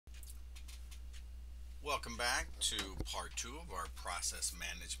Welcome back to part two of our process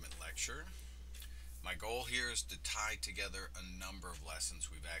management lecture. My goal here is to tie together a number of lessons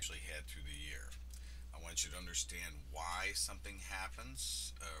we've actually had through the year. I want you to understand why something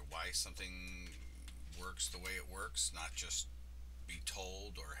happens, why something works the way it works, not just be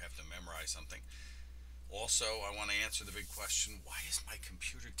told or have to memorize something. Also, I want to answer the big question, why is my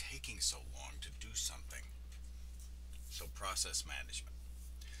computer taking so long to do something? So, process management.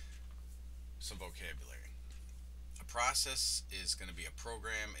 Some vocabulary. A process is going to be a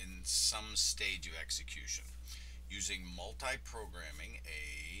program in some stage of execution. Using multi-programming,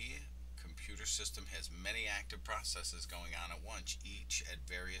 a computer system has many active processes going on at once, each at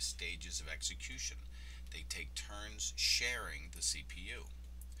various stages of execution. They take turns sharing the CPU.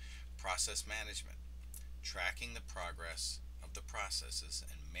 Process management, tracking the progress of the processes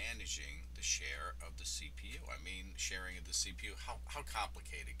and managing the share of the CPU. I mean, sharing of the CPU, how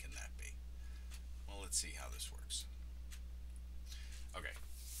complicated can that be? Well, let's see how this works. Okay,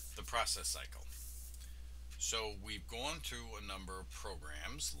 the process cycle. So we've gone through a number of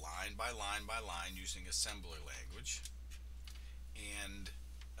programs, line by line by line, using assembly language. And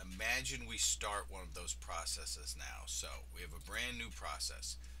imagine we start one of those processes now. So we have a brand new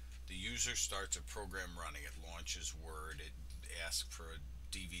process. The user starts a program running. It launches Word. It asks for a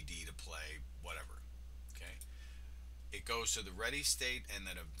DVD to play, whatever. Okay. It goes to the ready state, and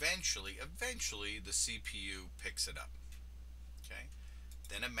then eventually, the CPU picks it up. Okay.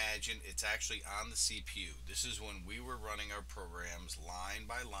 Then imagine it's actually on the CPU. This is when we were running our programs line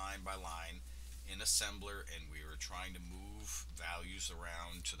by line by line in assembler, and we were trying to move values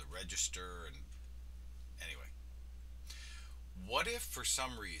around to the register. And anyway, what if for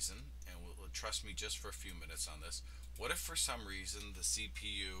some reason, and trust me just for a few minutes on this, what if for some reason the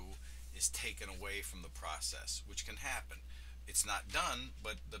CPU is taken away from the process, which can happen? It's not done,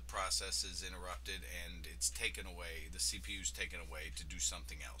 but the process is interrupted and it's taken away, the CPU is taken away to do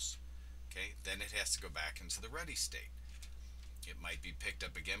something else. Okay, then it has to go back into the ready state. It might be picked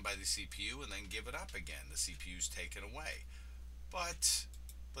up again by the CPU and then give it up again. The CPU is taken away. But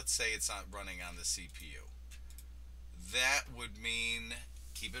let's say it's not running on the CPU. That would mean,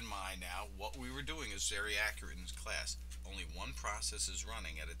 keep in mind now, what we were doing is very accurate in class. Only one process is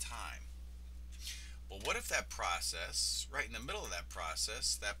running at a time. Well, what if that process, right in the middle of that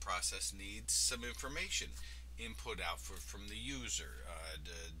process needs some information, input output from the user,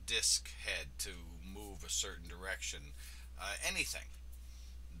 the disk head to move a certain direction, anything.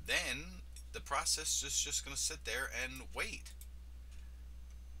 Then the process is just going to sit there and wait.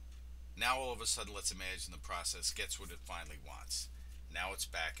 Now all of a sudden, let's imagine the process gets what it finally wants. Now it's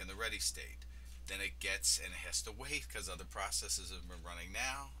back in the ready state. Then it gets and it has to wait because other processes have been running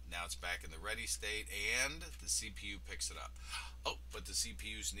now. Now it's back in the ready state and the CPU picks it up. Oh, but the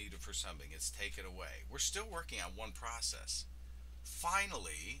CPU's needed for something. It's taken away. We're still working on one process.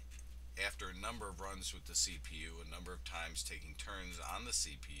 Finally, after a number of runs with the CPU, a number of times taking turns on the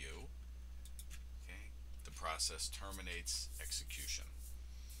CPU, okay, the process terminates execution.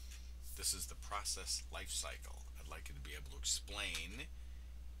 This is the process life cycle. I'd like you to be able to explain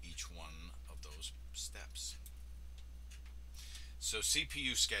each one of those steps. So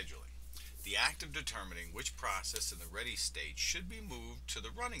CPU scheduling. The act of determining which process in the ready state should be moved to the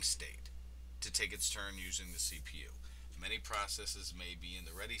running state to take its turn using the CPU. Many processes may be in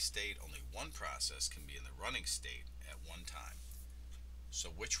the ready state. Only one process can be in the running state at one time. So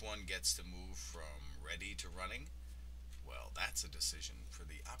which one gets to move from ready to running? Well, that's a decision for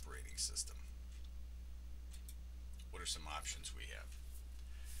the operating system. What are some options we have?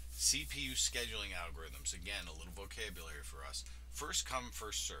 CPU scheduling algorithms. Again, a little vocabulary for us. First come,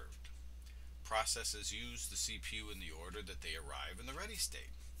 first served. Processes use the CPU in the order that they arrive in the ready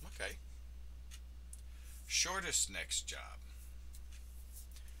state. Okay. Shortest next job.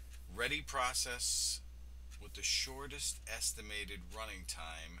 Ready process with the shortest estimated running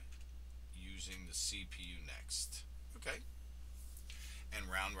time using the CPU next. Okay. And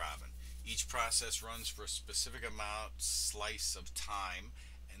round robin. Each process runs for a specific slice of time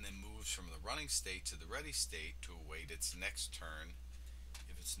and then moves from the running state to the ready state to await its next turn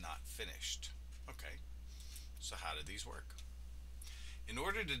if it's not finished. Okay, so how do these work? In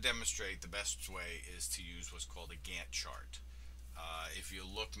order to demonstrate, the best way is to use what's called a Gantt chart. If you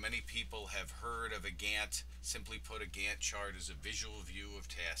look, many people have heard of a Gantt. Simply put, a Gantt chart is a visual view of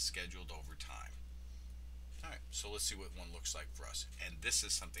tasks scheduled over time. Alright, so let's see what one looks like for us. And this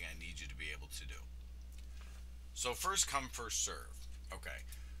is something I need you to be able to do. So first come, first serve. Okay,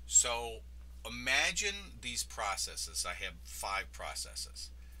 so imagine these processes. I have 5 processes.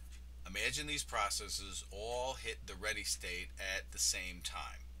 Imagine these processes all hit the ready state at the same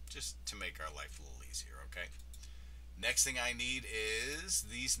time. just to make our life a little easier, okay? Next thing I need is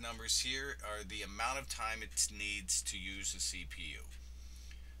these numbers here are the amount of time it needs to use the CPU.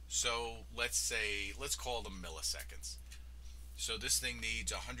 So let's call them milliseconds. So this thing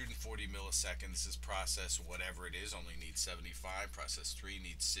needs 140 milliseconds. This process, whatever it is, only needs 75. Process 3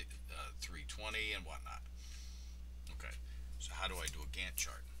 needs 320 and whatnot. Okay, so how do I do a Gantt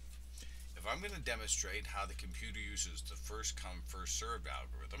chart? If I'm going to demonstrate how the computer uses the first come, first served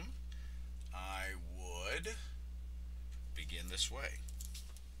algorithm, I would begin this way.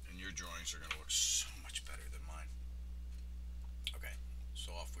 And your drawings are going to look so much better than mine. Okay,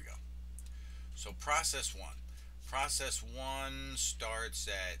 so off we go. So process 1. Process 1 starts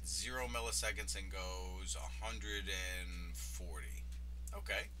at 0 milliseconds and goes 140.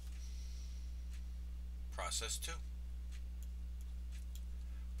 Okay. Process 2.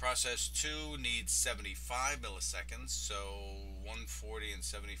 Process 2 needs 75 milliseconds, so 140 and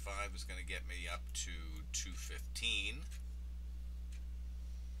 75 is going to get me up to 215.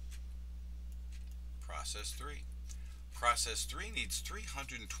 Process 3. Process 3 needs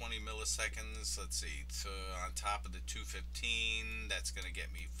 320 milliseconds. Let's see, so on top of the 215, that's going to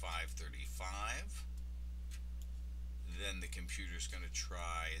get me 535. Then the computer's going to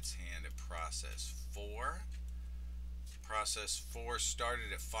try its hand at process 4. Process 4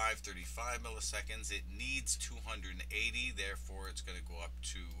 started at 535 milliseconds. It needs 280, therefore it's going to go up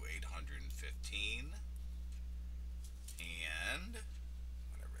to 815. And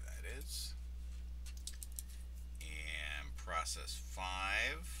whatever that is. And process 5.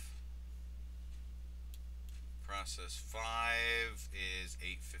 Process 5 is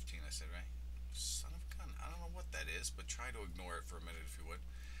 815, I said, right? Son of a gun. I don't know what that is, but try to ignore it for a minute if you would.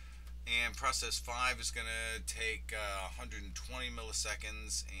 And process 5 is going to take 120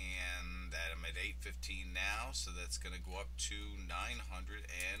 milliseconds, and that I'm at 815 now, so that's going to go up to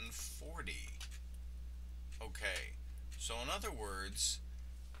 940. Okay, so in other words,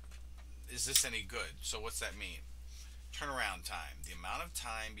 is this any good? So what's that mean? Turnaround time, the amount of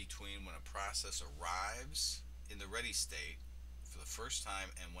time between when a process arrives in the ready state for the first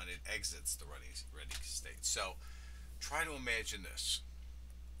time and when it exits the ready state. So try to imagine this.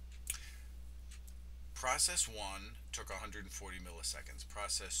 Process 1 took 140 milliseconds.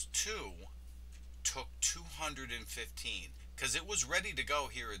 Process 2 took 215 because it was ready to go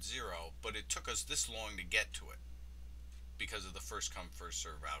here at 0, but it took us this long to get to it because of the first come first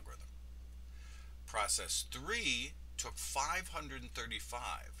serve algorithm. Process 3 took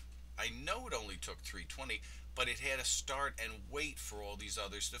 535. I know it only took 320, but it had to start and wait for all these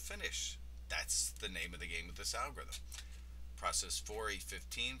others to finish. That's the name of the game with this algorithm. Process 4,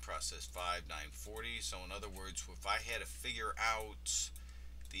 815, process 5, 940. So in other words, if I had to figure out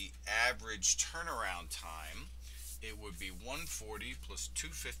the average turnaround time, it would be 140 plus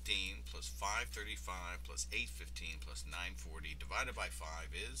 215 plus 535 plus 815 plus 940 divided by 5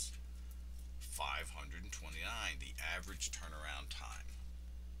 is 529, the average turnaround time.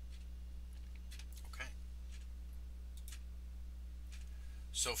 Okay.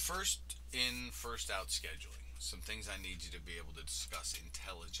 So first in, first out scheduling. Some things I need you to be able to discuss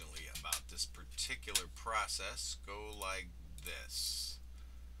intelligently about this particular process go like this.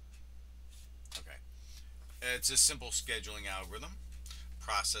 Okay. It's a simple scheduling algorithm.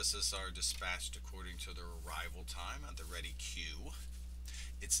 Processes are dispatched according to their arrival time at the ready queue.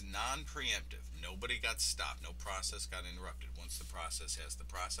 It's non-preemptive. Nobody got stopped. No process got interrupted. Once the process has the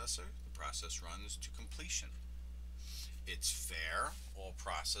processor, the process runs to completion. It's fair. All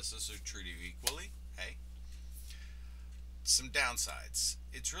processes are treated equally. Hey. Some downsides.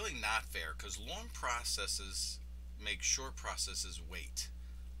 It's really not fair because long processes make short processes wait.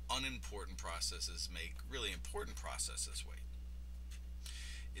 Unimportant processes make really important processes wait.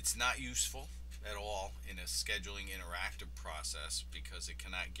 It's not useful at all in a scheduling interactive process because it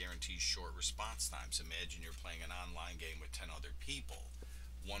cannot guarantee short response times. Imagine you're playing an online game with 10 other people.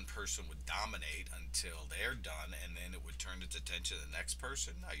 One person would dominate until they're done, and then it would turn its attention to the next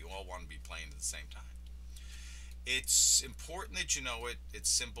person. No, you all want to be playing at the same time. It's important that you know it. It's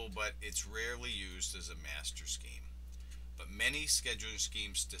simple, but it's rarely used as a master scheme. But many scheduling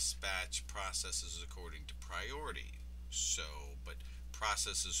schemes dispatch processes according to priority. But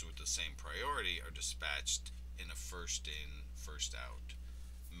processes with the same priority are dispatched in a first in, first out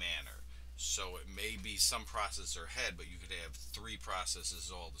manner. So it may be some processes are ahead, but you could have 3 processes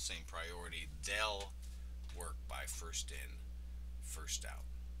all the same priority. They'll work by first in, first out.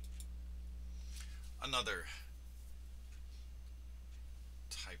 Another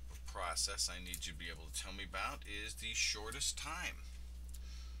type of process I need you to be able to tell me about is the shortest time.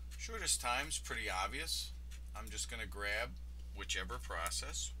 Shortest time is pretty obvious. I'm just going to grab whichever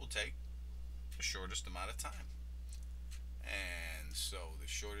process will take the shortest amount of time. And so the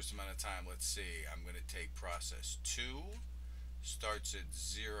shortest amount of time, let's see, I'm going to take process 2, starts at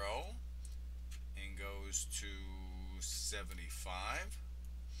 0 and goes to 75.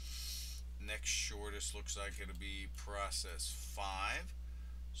 Next shortest looks like it'll be process 5.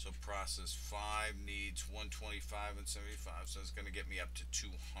 So process 5 needs 125 and 75, so it's going to get me up to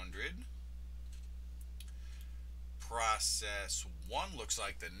 200. Process 1 looks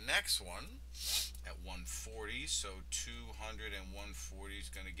like the next one at 140, so 200 and 140 is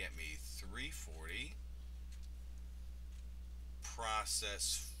going to get me 340.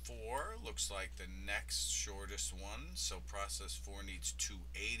 Process 4 looks like the next shortest one, so process 4 needs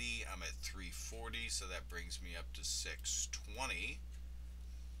 280. I'm at 340, so that brings me up to 620.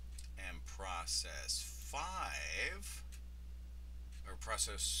 And process 5, or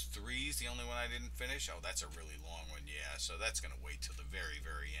process 3 is the only one I didn't finish. Oh, that's a really long one, yeah, so that's going to wait till the very,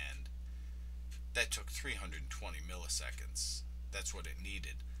 very end. That took 320 milliseconds. That's what it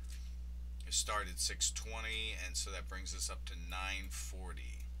needed. It started 620, and so that brings us up to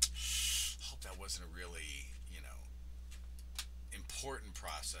 940. Hope that wasn't a really, important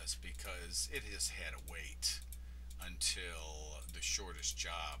process, because it has had to wait until the shortest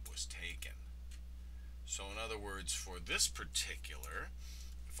job was taken. So in other words, for this particular,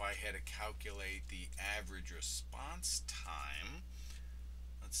 if I had to calculate the average response time,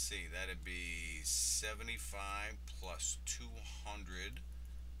 let's see, that'd be 75 plus 200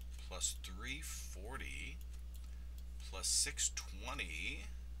 plus 340 plus 620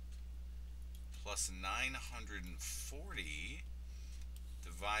 plus 940,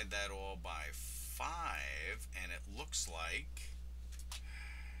 divide that all by 5, and it looks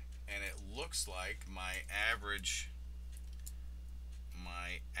like my average,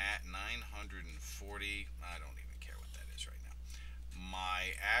 at 940, I don't even care what that is right now,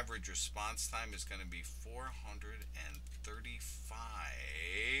 my average response time is going to be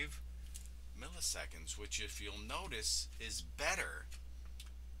 435 milliseconds, which, if you'll notice, is better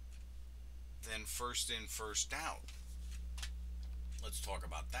than first in, first out. Let's talk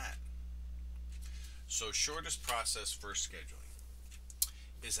about that. So shortest process for scheduling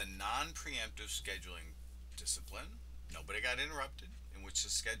is a non-preemptive scheduling discipline. Nobody got interrupted, in which the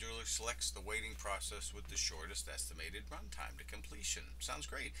scheduler selects the waiting process with the shortest estimated runtime to completion. Sounds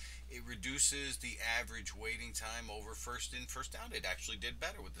great. It reduces the average waiting time over first in, first out. It actually did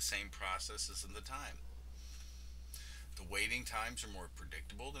better with the same processes and the time. The waiting times are more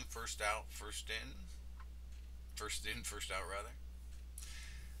predictable than first out, first in, first out rather.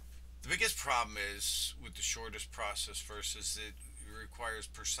 The biggest problem is with the shortest process versus it requires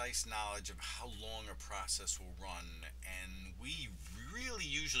precise knowledge of how long a process will run, and we really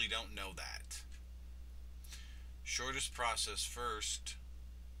usually don't know that. Shortest process first,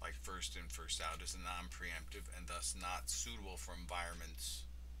 like first in, first out, is non-preemptive and thus not suitable for environments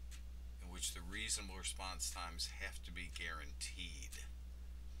in which the reasonable response times have to be guaranteed.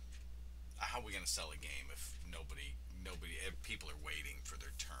 How are we going to sell a game if if people are waiting for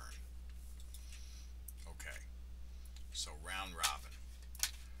their turn? Okay, so round robin.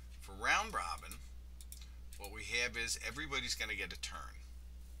 For round robin, what we have is everybody's going to get a turn.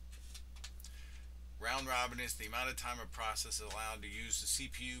 Round robin is the amount of time a process is allowed to use the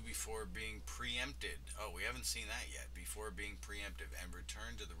CPU before being preempted. Oh, we haven't seen that yet. Before being preemptive, and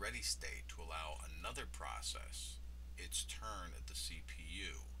return to the ready state to allow another process its turn at the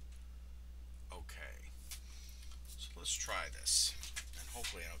CPU. Okay, so let's try this, and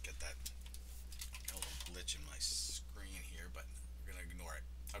hopefully I don't get that little glitch in my screen here, but we're going to ignore it.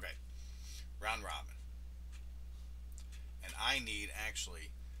 Okay, round robin. And I'm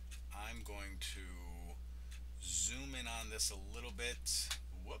going to zoom in on this a little bit.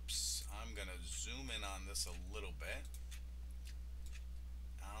 Whoops, I'm going to zoom in on this a little bit.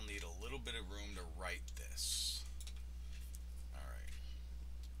 I'll need a little bit of room to write this. Alright,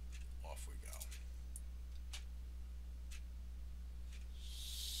 off we go.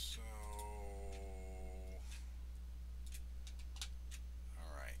 So,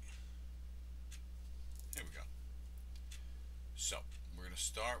 alright, here we go. So, we're going to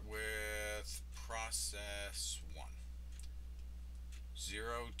start with process 1.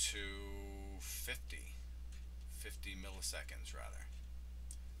 0 to 50 milliseconds rather.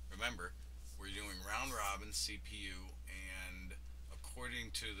 Remember, we're doing round robin CPU, and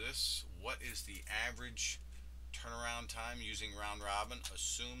according to this, what is the average turnaround time using round robin?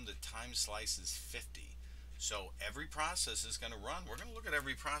 Assume the time slice is 50. So every process is going to run. We're going to look at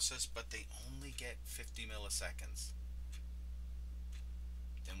every process, but they only get 50 milliseconds.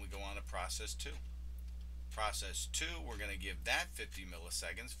 Then we go on to process 2. Process 2, we're going to give that 50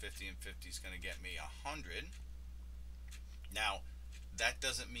 milliseconds. 50 and 50 is going to get me 100. Now, that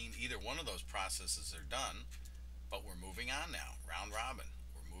doesn't mean either one of those processes are done, but we're moving on now, round robin.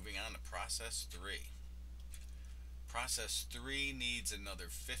 We're moving on to process 3. Process 3 needs another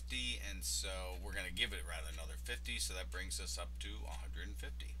 50, and so we're going to give it rather another 50, so that brings us up to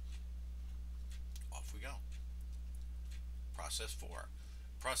 150. Off we go. Process 4.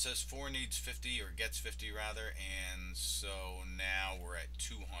 Process 4 needs 50, or gets 50 rather, and so now we're at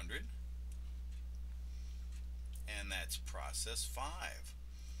 200. And that's process 5.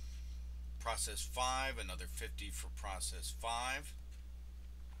 Process 5, another 50 for process 5.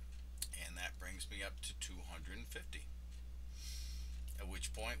 And that brings me up to 250. At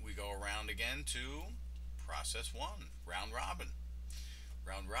which point we go around again to process 1, round robin.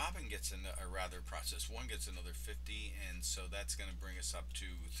 Round robin gets or rather process 1 gets another 50, and so that's going to bring us up to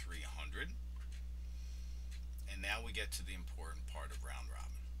 300. And now we get to the important part of round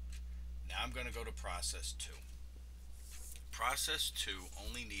robin. Now I'm going to go to process 2. Process 2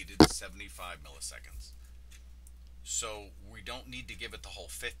 only needed 75 milliseconds. So we don't need to give it the whole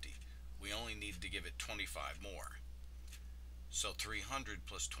 50. We only need to give it 25 more. So 300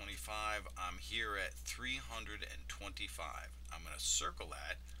 plus 25, I'm here at 325. I'm going to circle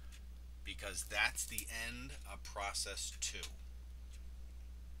that because that's the end of process 2.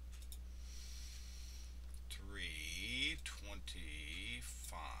 325.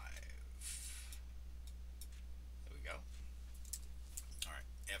 There we go. All right.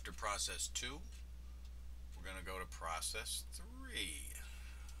 After process 2, we're going to go to process 3.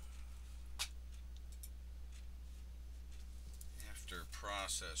 After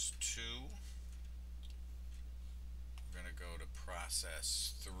process 2, we're going to go to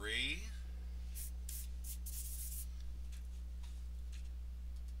process 3.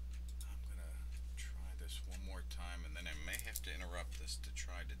 I'm going to try this one more time, and then I may have to interrupt this to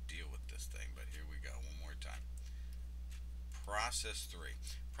try to deal with this thing, but here we go, one more time. Process 3.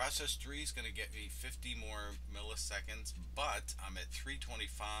 Process 3 is going to get me 50 more milliseconds, but I'm at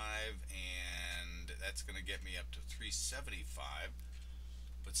 325, and that's going to get me up to 375.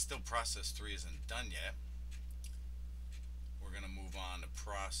 But still, process 3 isn't done yet. We're going to move on to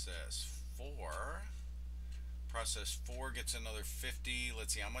process 4. Process 4 gets another 50.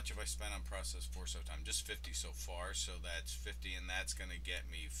 Let's see, how much have I spent on process 4 so far? Just 50 so far, so that's 50, and that's going to get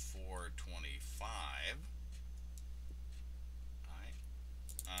me 425.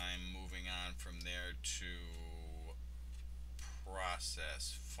 I'm moving on from there to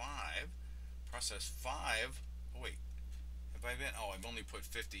process 5. Process 5, oh wait, have I been, oh, I've only put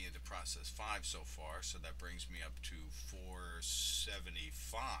 50 into process 5 so far, so that brings me up to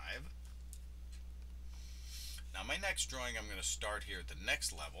 475. Now my next drawing, I'm going to start here at the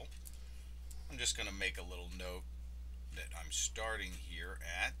next level. I'm just going to make a little note that I'm starting here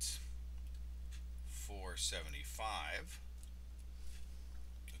at 475.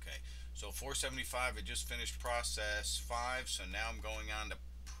 Okay, so 475, I just finished process 5, so now I'm going on to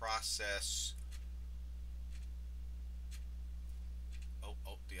process,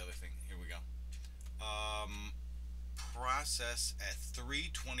 the other thing, here we go. Process at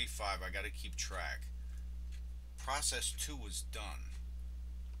 325, I got to keep track. Process 2 was done.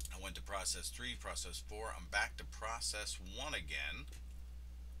 I went to process 3, process 4, I'm back to process 1 again,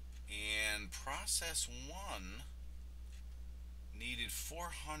 and process 1 needed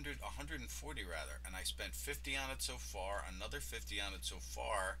 140 rather, and I spent 50 on it so far, another 50 on it so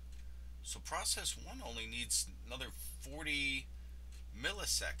far, so process 1 only needs another 40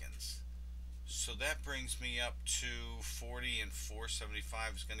 milliseconds. So that brings me up to 40, and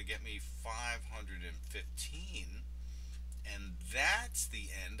 475 is going to get me 515, and that's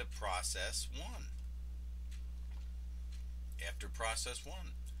the end of process 1. After process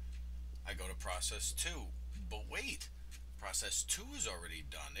 1, I go to process 2, but wait, process 2 is already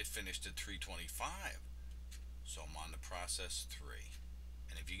done. It finished at 325. So I'm on to process 3.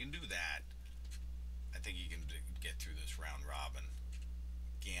 And if you can do that, I think you can get through this round robin.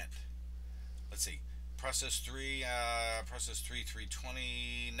 Can't. Let's see. Process 3,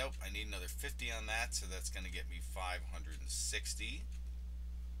 320. Nope, I need another 50 on that, so that's going to get me 560.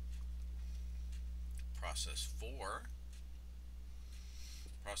 Process 4.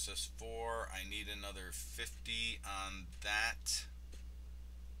 Process 4, I need another 50 on that.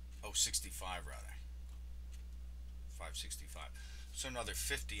 Oh, 65 rather. 565. So another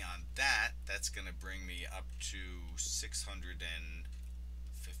 50 on that. That's going to bring me up to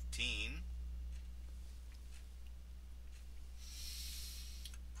 615.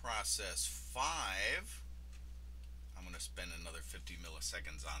 Process 5, I'm going to spend another 50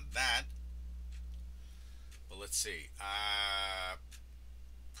 milliseconds on that. But let's see.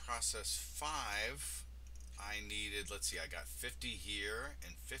 Process 5, I needed, let's see, I got 50 here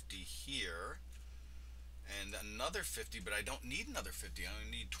and 50 here and another 50, but I don't need another 50. I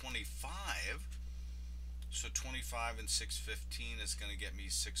only need 25. So 25 and 615 is going to get me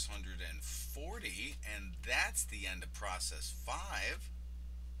 640, and that's the end of process 5.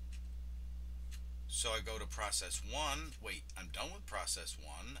 So I go to process 1. Wait, I'm done with process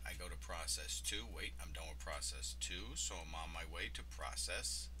 1. I go to process 2. Wait, I'm done with process 2. So I'm on my way to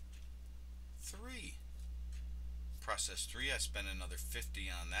process 3. Process 3, I spend another 50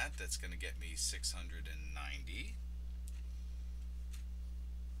 on that. That's going to get me 690.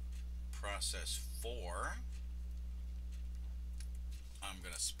 Process 4, I'm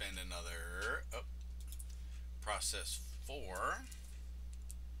going to spend another, process 4.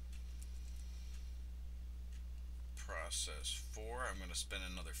 Process 4, I'm going to spend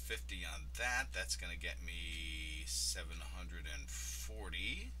another 50 on that. That's going to get me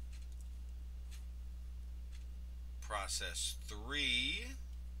 740. Process 3,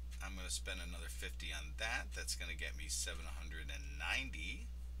 I'm going to spend another 50 on that. That's going to get me 790.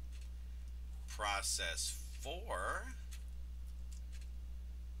 Process 4,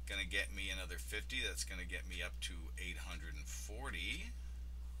 going to get me another 50. That's going to get me up to 840.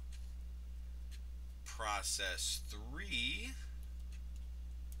 Process 3,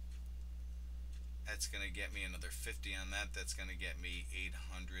 that's going to get me another 50 on that. That's going to get me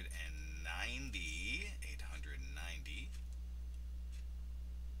 890.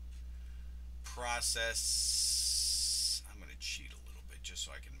 Process, I'm going to cheat a little bit just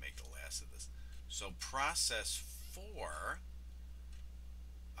so I can make the last of this. So process 4,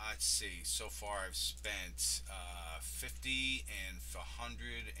 let's see, so far I've spent 50 and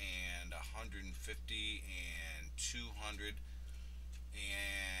 100 and 150 and 200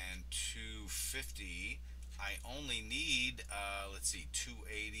 and 250. I only need, let's see,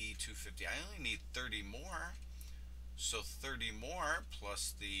 280, 250. I only need 30 more. So 30 more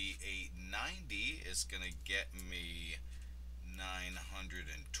plus the 890 is going to get me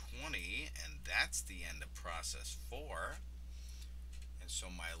 920, and that's the end of process 4. And so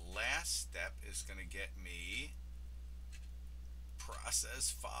my last step is going to get me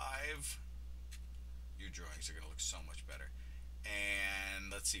process 5. Your drawings are going to look so much better.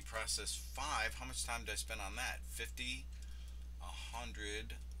 And let's see, process 5, how much time did I spend on that? 50,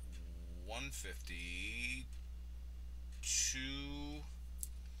 100, 150, 2,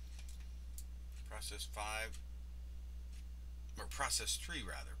 process 5, or process 3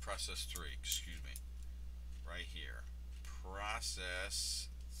 rather, process 3, excuse me, right here, process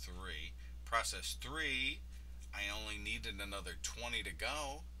 3. Process 3, I only needed another 20 to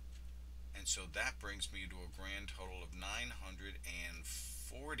go, and so that brings me to a grand total of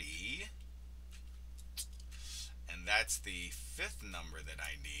 940, and that's the 5th number that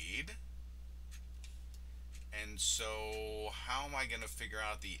I need. And so how am I going to figure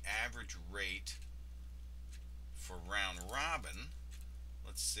out the average rate for round robin?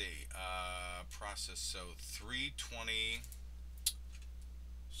 Let's see, process, so 320,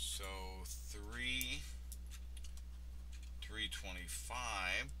 so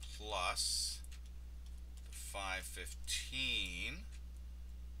 325 plus the 515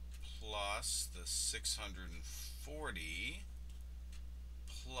 plus the 640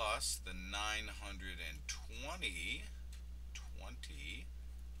 plus the 920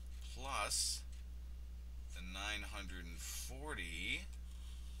 plus the 940,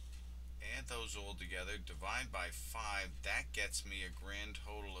 add those all together, divide by 5, that gets me a grand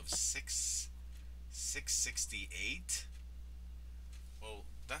total of 668. Well,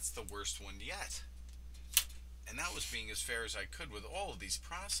 that's the worst one yet. And that was being as fair as I could with all of these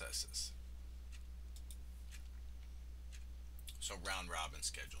processes. So round robin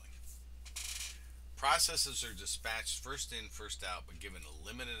scheduling. Processes are dispatched first in, first out, but given a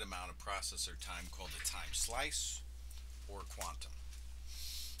limited amount of processor time called a time slice or quantum.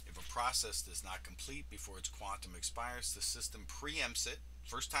 If a process does not complete before its quantum expires, the system preempts it.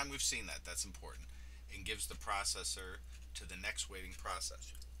 First time we've seen that, that's important, and gives the processor to the next waiting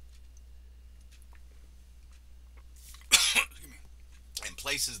processor. And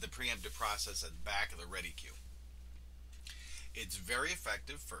places the preempted process at the back of the ready queue. It's very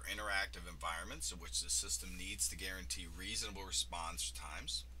effective for interactive environments in which the system needs to guarantee reasonable response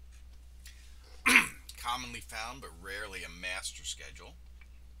times. Commonly found, but rarely a master schedule.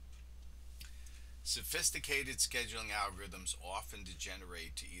 Sophisticated scheduling algorithms often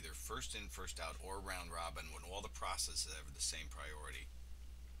degenerate to either first in, first out, or round robin when all the processes have the same priority.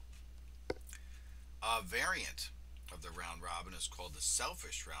 A variant of the round robin is called the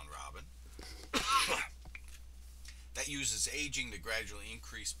selfish round robin. That uses aging to gradually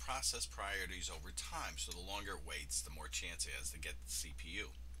increase process priorities over time, so the longer it waits, the more chance it has to get the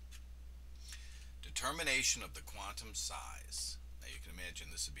CPU. Determination of the quantum size, now you can imagine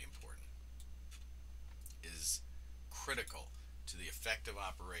this would be important, is critical to the effective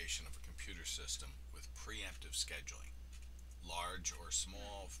operation of a computer system with preemptive scheduling. Large or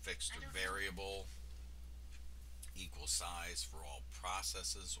small, fixed or variable, equal size for all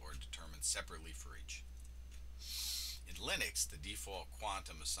processes or determined separately for each. In Linux, the default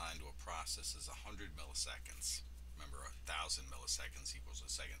quantum assigned to a process is 100 milliseconds. Remember, 1,000 milliseconds equals a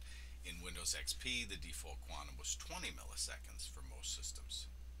second. In Windows XP, the default quantum was 20 milliseconds for most systems.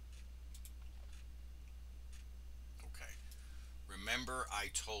 Okay. Remember, I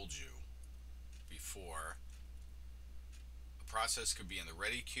told you before, a process could be in the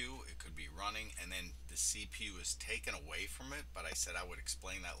ready queue, it could be running, and then the CPU is taken away from it, but I said I would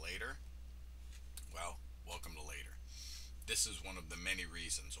explain that later. Well, welcome to later. This is one of the many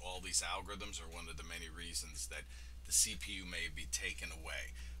reasons. All these algorithms are one of the many reasons that the CPU may be taken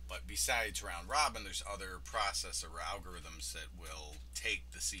away. But besides round robin, there's other processor algorithms that will take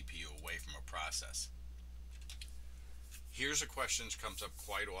the CPU away from a process. Here's a question that comes up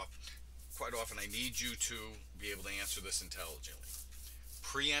quite often. I need you to be able to answer this intelligently.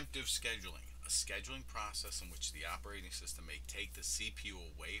 Preemptive scheduling, a scheduling process in which the operating system may take the CPU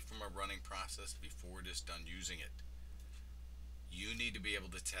away from a running process before it is done using it. You need to be able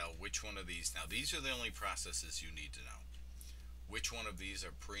to tell which one of these. Now, these are the only processes you need to know. Which one of these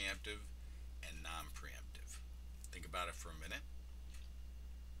are preemptive and non-preemptive? Think about it for a minute.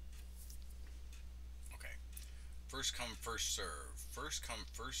 Okay. First come, first serve. First come,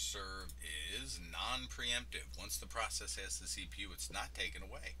 first serve is non-preemptive. Once the process has the CPU, it's not taken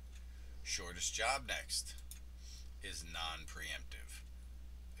away. Shortest job next is non-preemptive.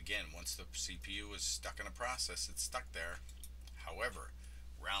 Again, once the CPU is stuck in a process, it's stuck there. However,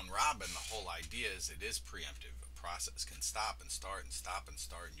 round robin, the whole idea is it is preemptive. A process can stop and start and stop and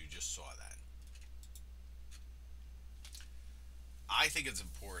start, and you just saw that. I think it's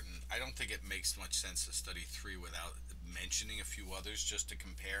important. I don't think it makes much sense to study 3 without mentioning a few others just to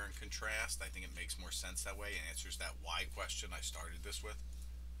compare and contrast. I think it makes more sense that way and answers that why question I started this with.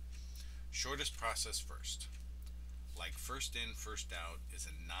 Shortest process first. Like first in, first out, is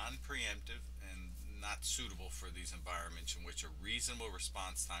a non-preemptive and not suitable for these environments in which a reasonable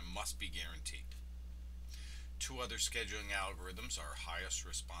response time must be guaranteed. 2 other scheduling algorithms are highest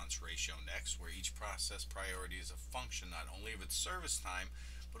response ratio next, where each process priority is a function not only of its service time,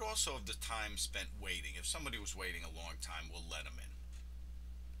 but also of the time spent waiting. If somebody was waiting a long time, we'll let them in.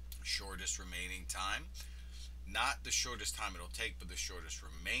 Shortest remaining time, not the shortest time it'll take, but the shortest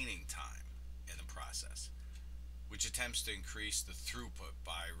remaining time in the process, which attempts to increase the throughput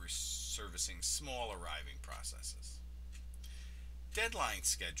by servicing small arriving processes. Deadline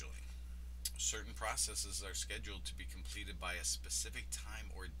scheduling. Certain processes are scheduled to be completed by a specific time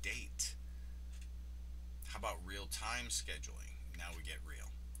or date. How about real-time scheduling? Now we get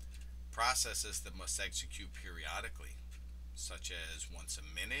real. Processes that must execute periodically, such as once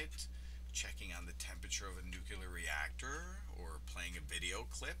a minute, checking on the temperature of a nuclear reactor, or playing a video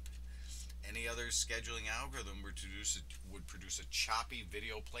clip. Any other scheduling algorithm would produce a choppy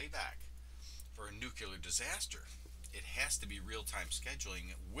video playback. For a nuclear disaster, it has to be real-time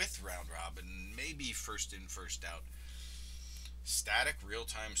scheduling with round robin, maybe first in, first out. Static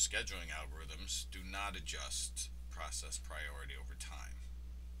real-time scheduling algorithms do not adjust process priority over time.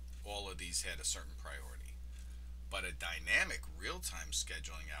 All of these had a certain priority. But a dynamic real-time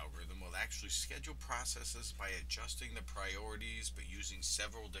scheduling algorithm will actually schedule processes by adjusting the priorities but using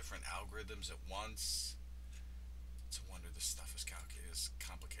several different algorithms at once. It's a wonder this stuff is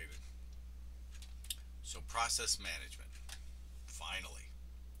complicated. So process management. Finally,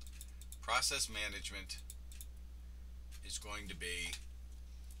 process management is going to be,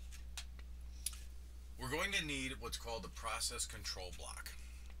 we're going to need what's called the process control block.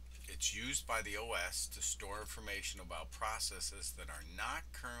 It's used by the OS to store information about processes that are not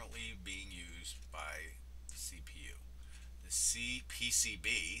currently being used by the CPU. The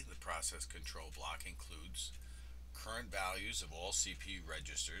PCB, the process control block, includes current values of all CPU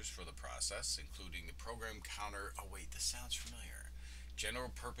registers for the process, including the program counter. Oh wait, this sounds familiar. General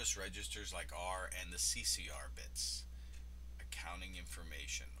purpose registers like R and the CCR bits. Accounting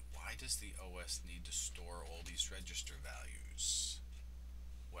information. Why does the OS need to store all these register values?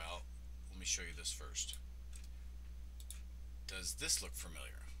 Well, let me show you this first. Does this look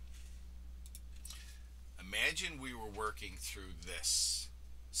familiar? Imagine we were working through this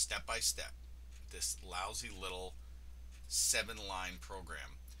step by step, this lousy little 7-line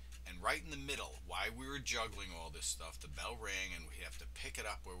program, And right in the middle, while we were juggling all this stuff, the bell rang and we have to pick it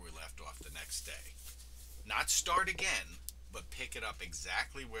up where we left off the next day. Not start again, but pick it up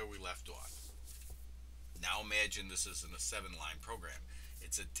exactly where we left off. Now imagine this isn't a 7-line program.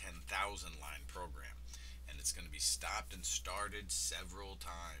 It's a 10,000 line program. And it's going to be stopped and started several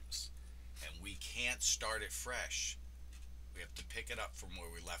times. And we can't start it fresh. We have to pick it up from where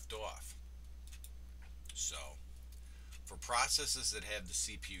we left off. So, for processes that have the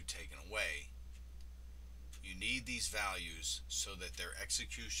CPU taken away, you need these values so that their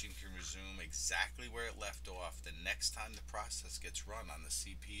execution can resume exactly where it left off the next time the process gets run on the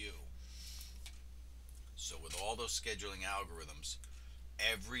CPU. So with all those scheduling algorithms,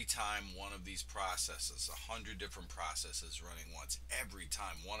 every time one of these processes, 100 different processes running once, every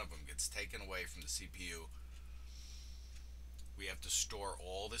time one of them gets taken away from the CPU, we have to store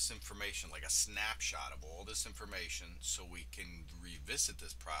all this information, like a snapshot of all this information, so we can revisit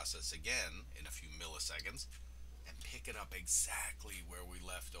this process again in a few milliseconds and pick it up exactly where we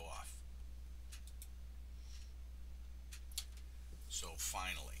left off. So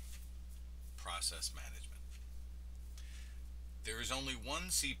finally, process management. There is only one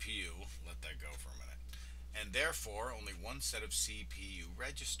CPU, let that go for a minute, and therefore only one set of CPU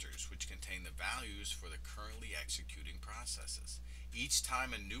registers which contain the values for the currently executing processes. Each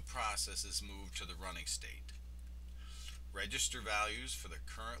time a new process is moved to the running state, register values for the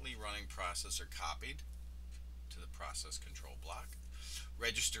currently running process are copied to the process control block.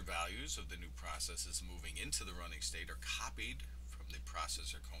 Register values of the new processes moving into the running state are copied from the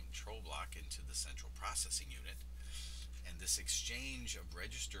processor control block into the central processing unit. And this exchange of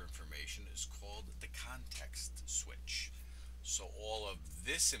register information is called the context switch. So all of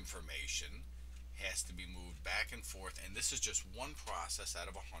this information has to be moved back and forth, and this is just one process out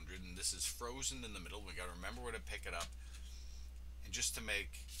of 100, and this is frozen in the middle. We got to remember where to pick it up. And just to make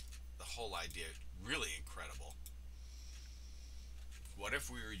the whole idea really incredible, what if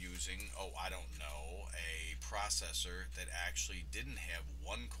we were using, I don't know, a processor that actually didn't have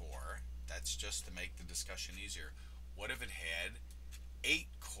one core? That's just to make the discussion easier. What if it had 8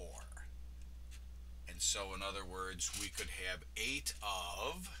 core? And so in other words, we could have 8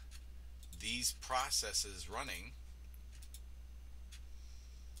 of these processes running,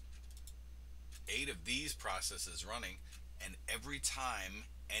 8 of these processes running, and every time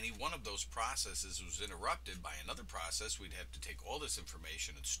any one of those processes was interrupted by another process, we'd have to take all this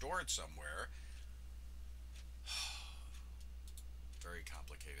information and store it somewhere. Very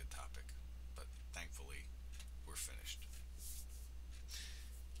complicated topic, but thankfully we're finished.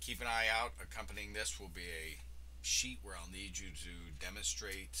 Keep an eye out. Accompanying this will be a sheet where I'll need you to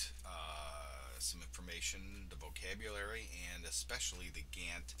demonstrate some information, the vocabulary, and especially the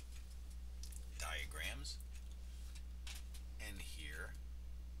Gantt diagrams. And here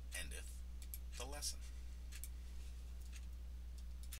endeth the lesson.